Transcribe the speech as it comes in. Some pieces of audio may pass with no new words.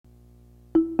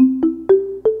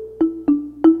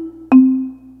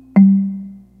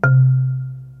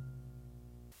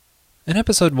In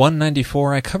episode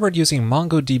 194, I covered using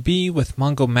MongoDB with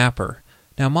MongoMapper.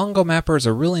 Now, MongoMapper is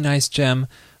a really nice gem,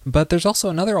 but there's also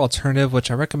another alternative which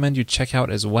I recommend you check out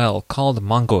as well, called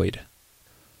Mongoid.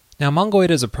 Now, Mongoid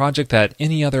is a project that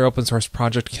any other open source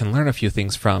project can learn a few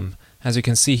things from. As you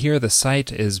can see here, the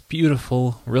site is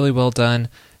beautiful, really well done,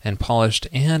 and polished,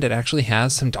 and it actually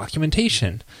has some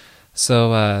documentation.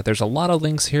 So there's a lot of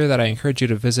links here that I encourage you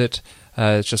to visit.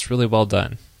 It's just really well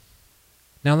done.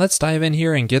 Now let's dive in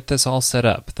here and get this all set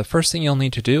up. The first thing you'll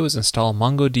need to do is install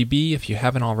MongoDB if you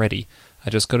haven't already.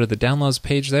 Just go to the downloads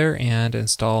page there and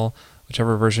install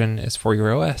whichever version is for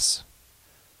your OS.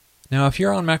 Now if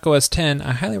you're on Mac OS X,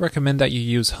 I highly recommend that you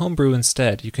use Homebrew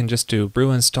instead. You can just do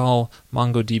brew install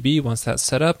MongoDB once that's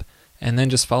set up, and then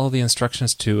just follow the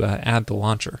instructions to add the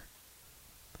launcher.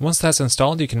 Once that's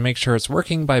installed, you can make sure it's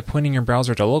working by pointing your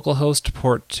browser to localhost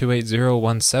port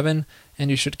 28017,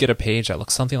 and you should get a page that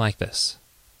looks something like this.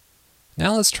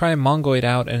 Now let's try Mongoid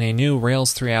out in a new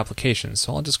Rails 3 application.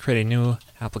 So I'll just create a new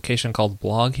application called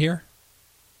blog here.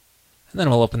 And then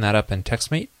we'll open that up in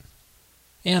TextMate.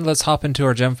 And let's hop into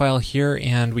our gem file here,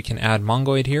 and we can add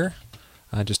Mongoid here.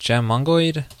 Just gem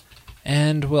Mongoid.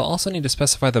 And we'll also need to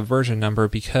specify the version number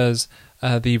because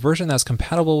the version that's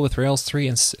compatible with Rails 3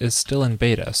 is still in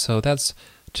beta. So that's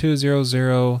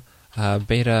 2.0.0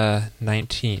 beta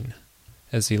 19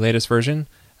 is the latest version.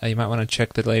 You might want to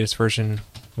check the latest version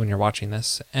when you're watching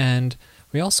this. And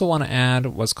we also want to add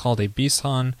what's called a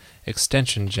BSON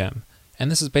extension gem. And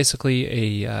this is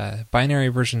basically a binary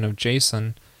version of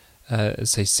JSON.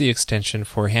 It's a C extension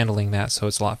for handling that, so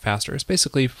it's a lot faster. It's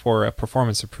basically for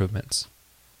performance improvements.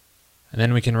 And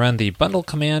then we can run the bundle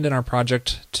command in our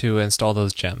project to install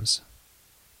those gems.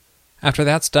 After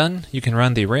that's done, you can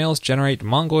run the Rails generate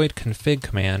mongoid config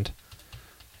command,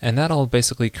 and that'll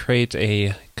basically create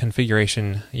a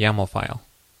configuration YAML file.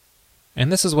 And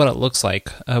this is what it looks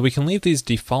like. We can leave these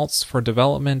defaults for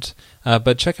development,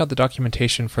 but check out the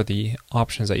documentation for the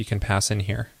options that you can pass in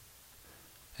here.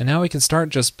 And now we can start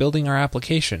just building our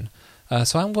application.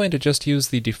 So I'm going to just use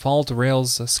the default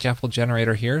Rails scaffold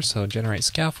generator here. So generate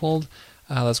scaffold.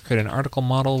 Let's create an article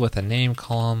model with a name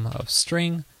column of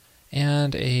string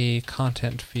and a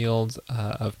content field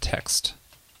of text.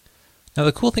 Now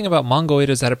the cool thing about Mongoid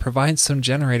is that it provides some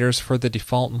generators for the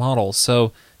default model.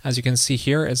 So as you can see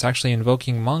here, it's actually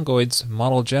invoking Mongoid's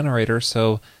model generator,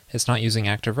 so it's not using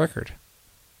Active Record.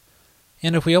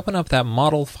 And if we open up that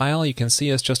model file, you can see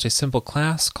it's just a simple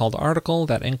class called article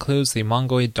that includes the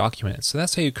Mongoid document. So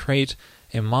that's how you create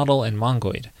a model in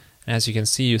Mongoid. And as you can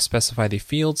see, you specify the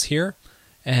fields here,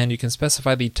 and you can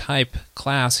specify the type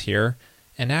class here,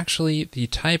 and actually the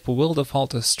type will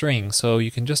default to string, so you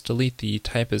can just delete the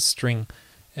type as string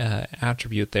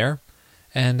attribute there,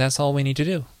 and that's all we need to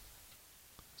do.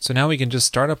 So now we can just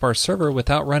start up our server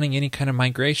without running any kind of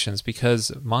migrations because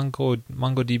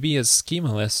MongoDB is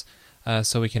schemaless,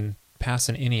 so we can pass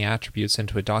in any attributes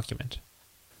into a document.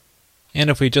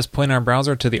 And if we just point our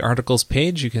browser to the articles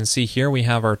page, you can see here we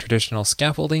have our traditional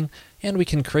scaffolding, and we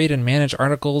can create and manage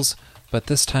articles, but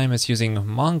this time it's using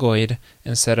Mongoid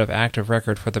instead of Active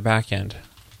Record for the backend,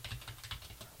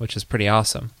 which is pretty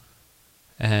awesome.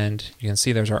 And you can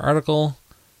see there's our article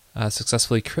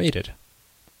successfully created.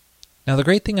 Now the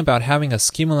great thing about having a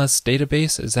schemaless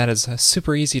database is that it's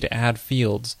super easy to add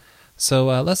fields. So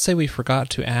let's say we forgot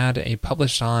to add a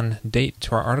published on date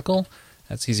to our article.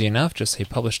 That's easy enough, just say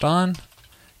published on,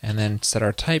 and then set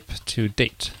our type to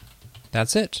date.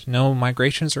 That's it, no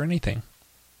migrations or anything.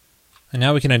 And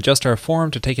now we can adjust our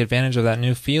form to take advantage of that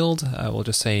new field. We'll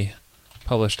just say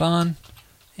published on,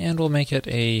 and we'll make it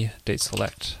a date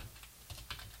select.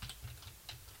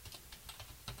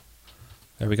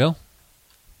 There we go.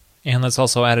 And let's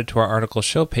also add it to our article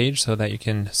show page so that you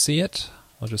can see it.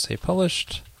 We'll just say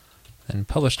published, then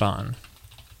published on.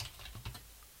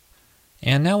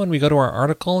 And now when we go to our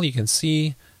article, you can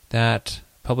see that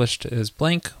published is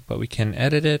blank, but we can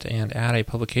edit it and add a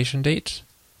publication date.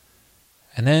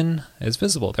 And then it's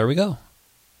visible. There we go.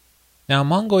 Now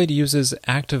Mongoid uses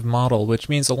Active Model, which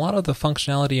means a lot of the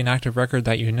functionality in Active Record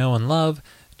that you know and love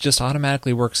just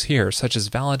automatically works here, such as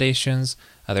validations,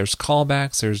 there's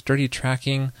callbacks, there's dirty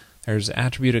tracking, there's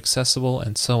attribute accessible,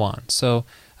 and so on. So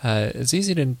it's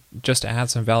easy to just add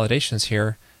some validations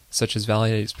here, such as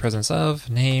validates presence of,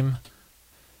 name,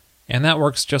 and that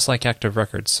works just like Active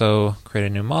Record. So create a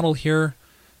new model here,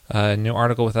 a new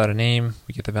article without a name,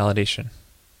 we get the validation.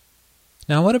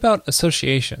 Now what about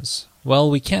associations? Well,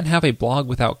 we can't have a blog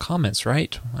without comments,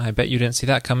 right? I bet you didn't see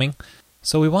that coming.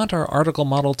 So we want our article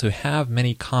model to have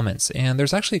many comments, and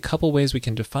there's actually a couple ways we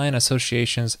can define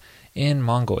associations in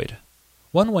Mongoid.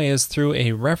 One way is through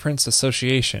a reference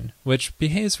association, which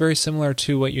behaves very similar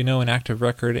to what you know in Active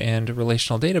Record and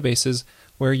relational databases,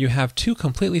 where you have two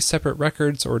completely separate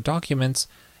records or documents,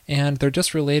 and they're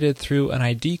just related through an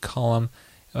ID column,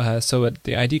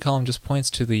 the ID column just points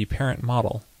to the parent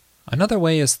model. Another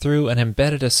way is through an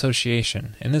embedded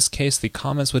association. In this case, the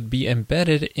comments would be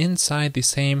embedded inside the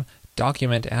same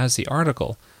document as the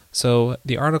article. So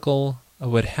the article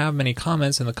would have many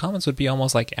comments, and the comments would be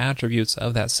almost like attributes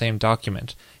of that same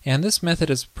document. And this method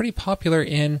is pretty popular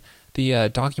in the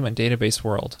document database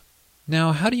world.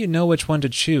 Now, how do you know which one to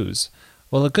choose?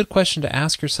 Well, a good question to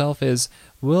ask yourself is,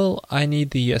 will I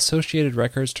need the associated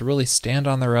records to really stand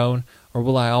on their own, or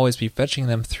will I always be fetching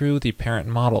them through the parent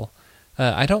model?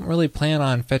 I don't really plan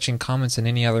on fetching comments in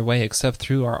any other way except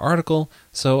through our article,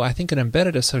 so I think an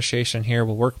embedded association here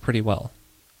will work pretty well.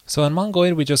 So in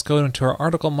Mongoid, we just go into our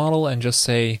article model and just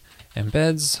say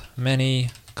embeds many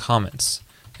comments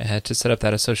to set up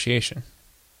that association.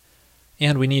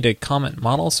 And we need a comment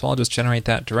model, so I'll just generate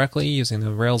that directly using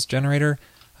the Rails generator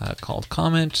called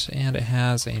comment, and it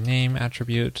has a name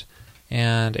attribute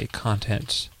and a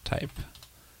content type.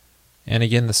 And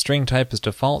again, the string type is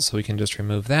default, so we can just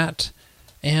remove that.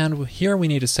 And here we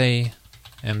need to say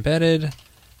embedded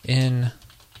in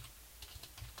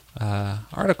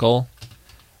article,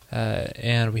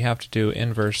 and we have to do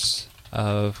inverse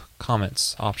of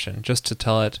comments option just to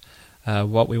tell it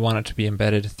what we want it to be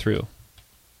embedded through.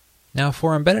 Now,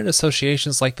 for embedded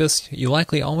associations like this, you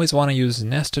likely always want to use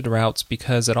nested routes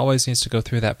because it always needs to go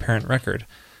through that parent record.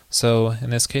 So in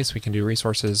this case, we can do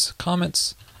resources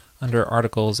comments under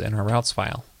articles in our routes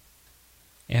file.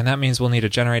 And that means we'll need to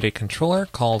generate a controller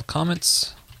called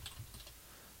comments,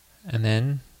 and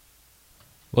then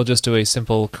we'll just do a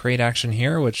simple create action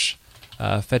here, which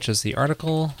fetches the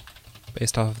article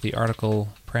based off of the article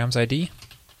params ID,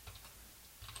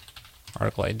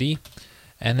 article ID,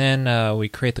 and then we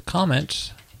create the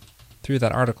comment through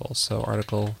that article. So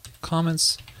article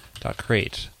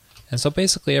comments.create. And so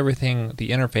basically everything,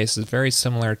 the interface is very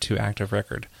similar to Active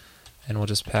Record. And we'll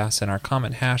just pass in our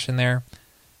comment hash in there,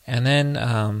 and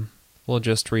then we'll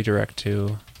just redirect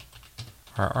to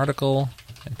our article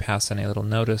and pass in a little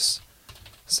notice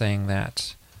saying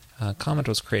that comment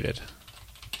was created.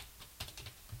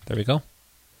 There we go.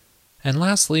 And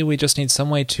lastly, we just need some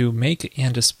way to make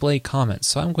and display comments.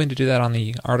 So I'm going to do that on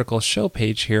the article show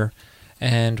page here,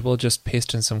 and we'll just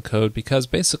paste in some code because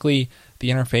basically the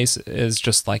interface is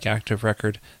just like Active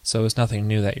Record, so it's nothing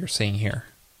new that you're seeing here.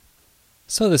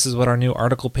 So this is what our new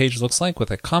article page looks like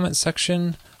with a comment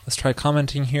section. Let's try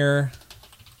commenting here.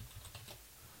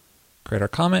 Create our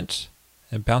comment.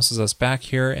 It bounces us back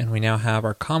here, and we now have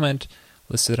our comment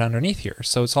listed underneath here.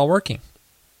 So it's all working.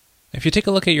 If you take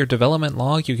a look at your development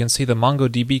log, you can see the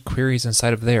MongoDB queries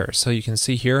inside of there. So you can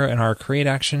see here in our create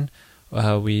action,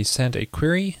 we sent a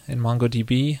query in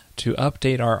MongoDB to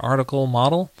update our article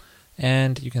model.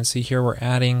 And you can see here we're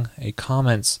adding a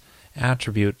comments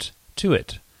attribute to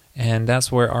it. And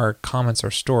that's where our comments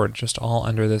are stored, just all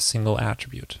under this single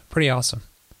attribute. Pretty awesome.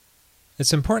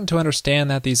 It's important to understand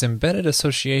that these embedded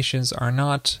associations are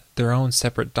not their own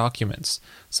separate documents.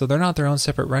 So they're not their own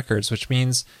separate records, which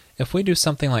means if we do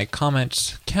something like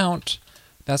comment count,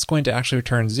 that's going to actually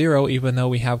return 0 even though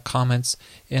we have comments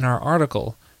in our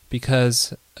article,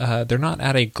 because they're not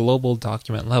at a global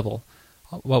document level.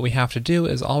 What we have to do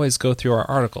is always go through our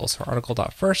article. So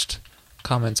article.first,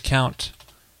 comments count,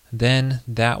 then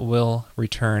that will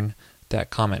return that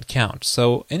comment count.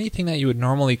 So anything that you would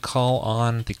normally call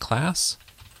on the class,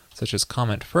 such as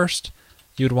comment first,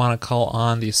 you would want to call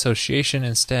on the association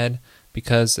instead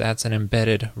because that's an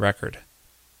embedded record.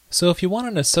 So if you want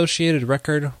an associated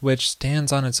record which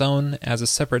stands on its own as a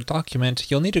separate document,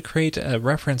 you'll need to create a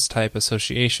reference type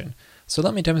association. So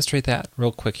let me demonstrate that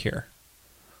real quick here.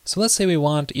 So let's say we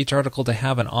want each article to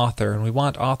have an author, and we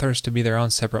want authors to be their own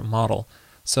separate model.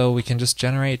 So we can just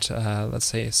generate, let's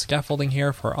say, a scaffolding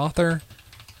here for author.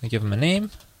 We give them a name,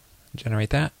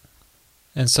 generate that.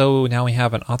 And so now we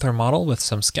have an author model with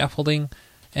some scaffolding.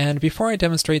 And before I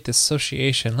demonstrate this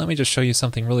association, let me just show you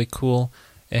something really cool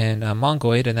in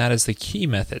Mongoid, and that is the key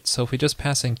method. So if we just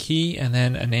pass in key and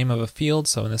then a name of a field,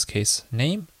 so in this case,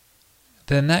 name,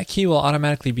 then that key will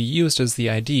automatically be used as the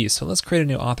ID. So let's create a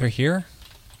new author here,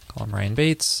 call him Ryan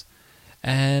Bates,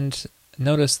 and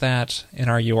notice that in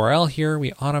our URL here,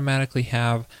 we automatically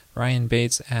have Ryan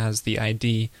Bates as the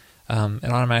ID. It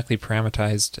automatically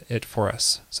parameterized it for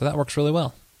us. So that works really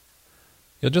well.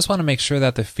 You'll just want to make sure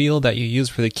that the field that you use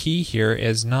for the key here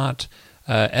is not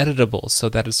editable, so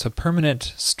that it's a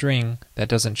permanent string that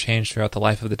doesn't change throughout the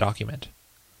life of the document.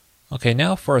 Okay,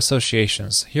 now for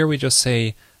associations. Here we just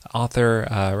say author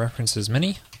references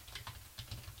many.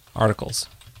 articles.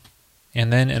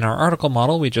 And then in our article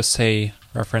model, we just say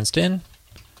referenced in,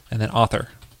 and then author.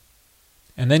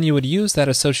 And then you would use that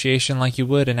association like you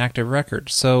would in Active Record.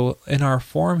 So in our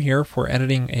form here for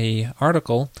editing a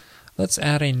article, let's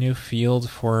add a new field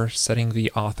for setting the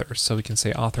author. So we can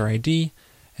say author ID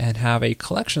and have a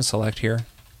collection select here.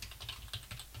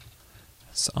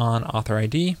 It's on author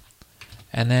ID,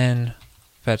 and then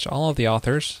fetch all of the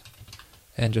authors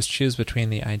and just choose between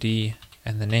the ID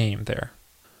and the name there.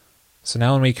 So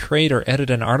now when we create or edit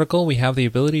an article, we have the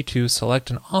ability to select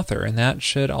an author, and that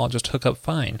should all just hook up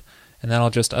fine. And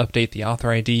that'll just update the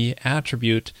author ID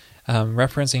attribute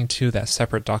referencing to that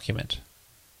separate document.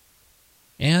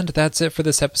 And that's it for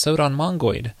this episode on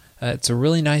Mongoid. It's a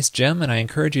really nice gem, and I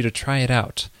encourage you to try it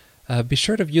out. Be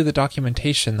sure to view the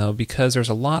documentation, though, because there's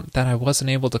a lot that I wasn't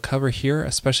able to cover here,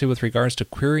 especially with regards to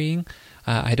querying.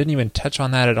 I didn't even touch on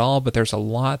that at all, but there's a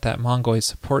lot that Mongoid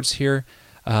supports here.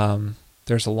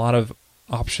 There's a lot of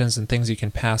options and things you can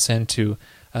pass in to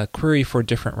query for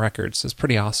different records. It's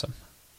pretty awesome.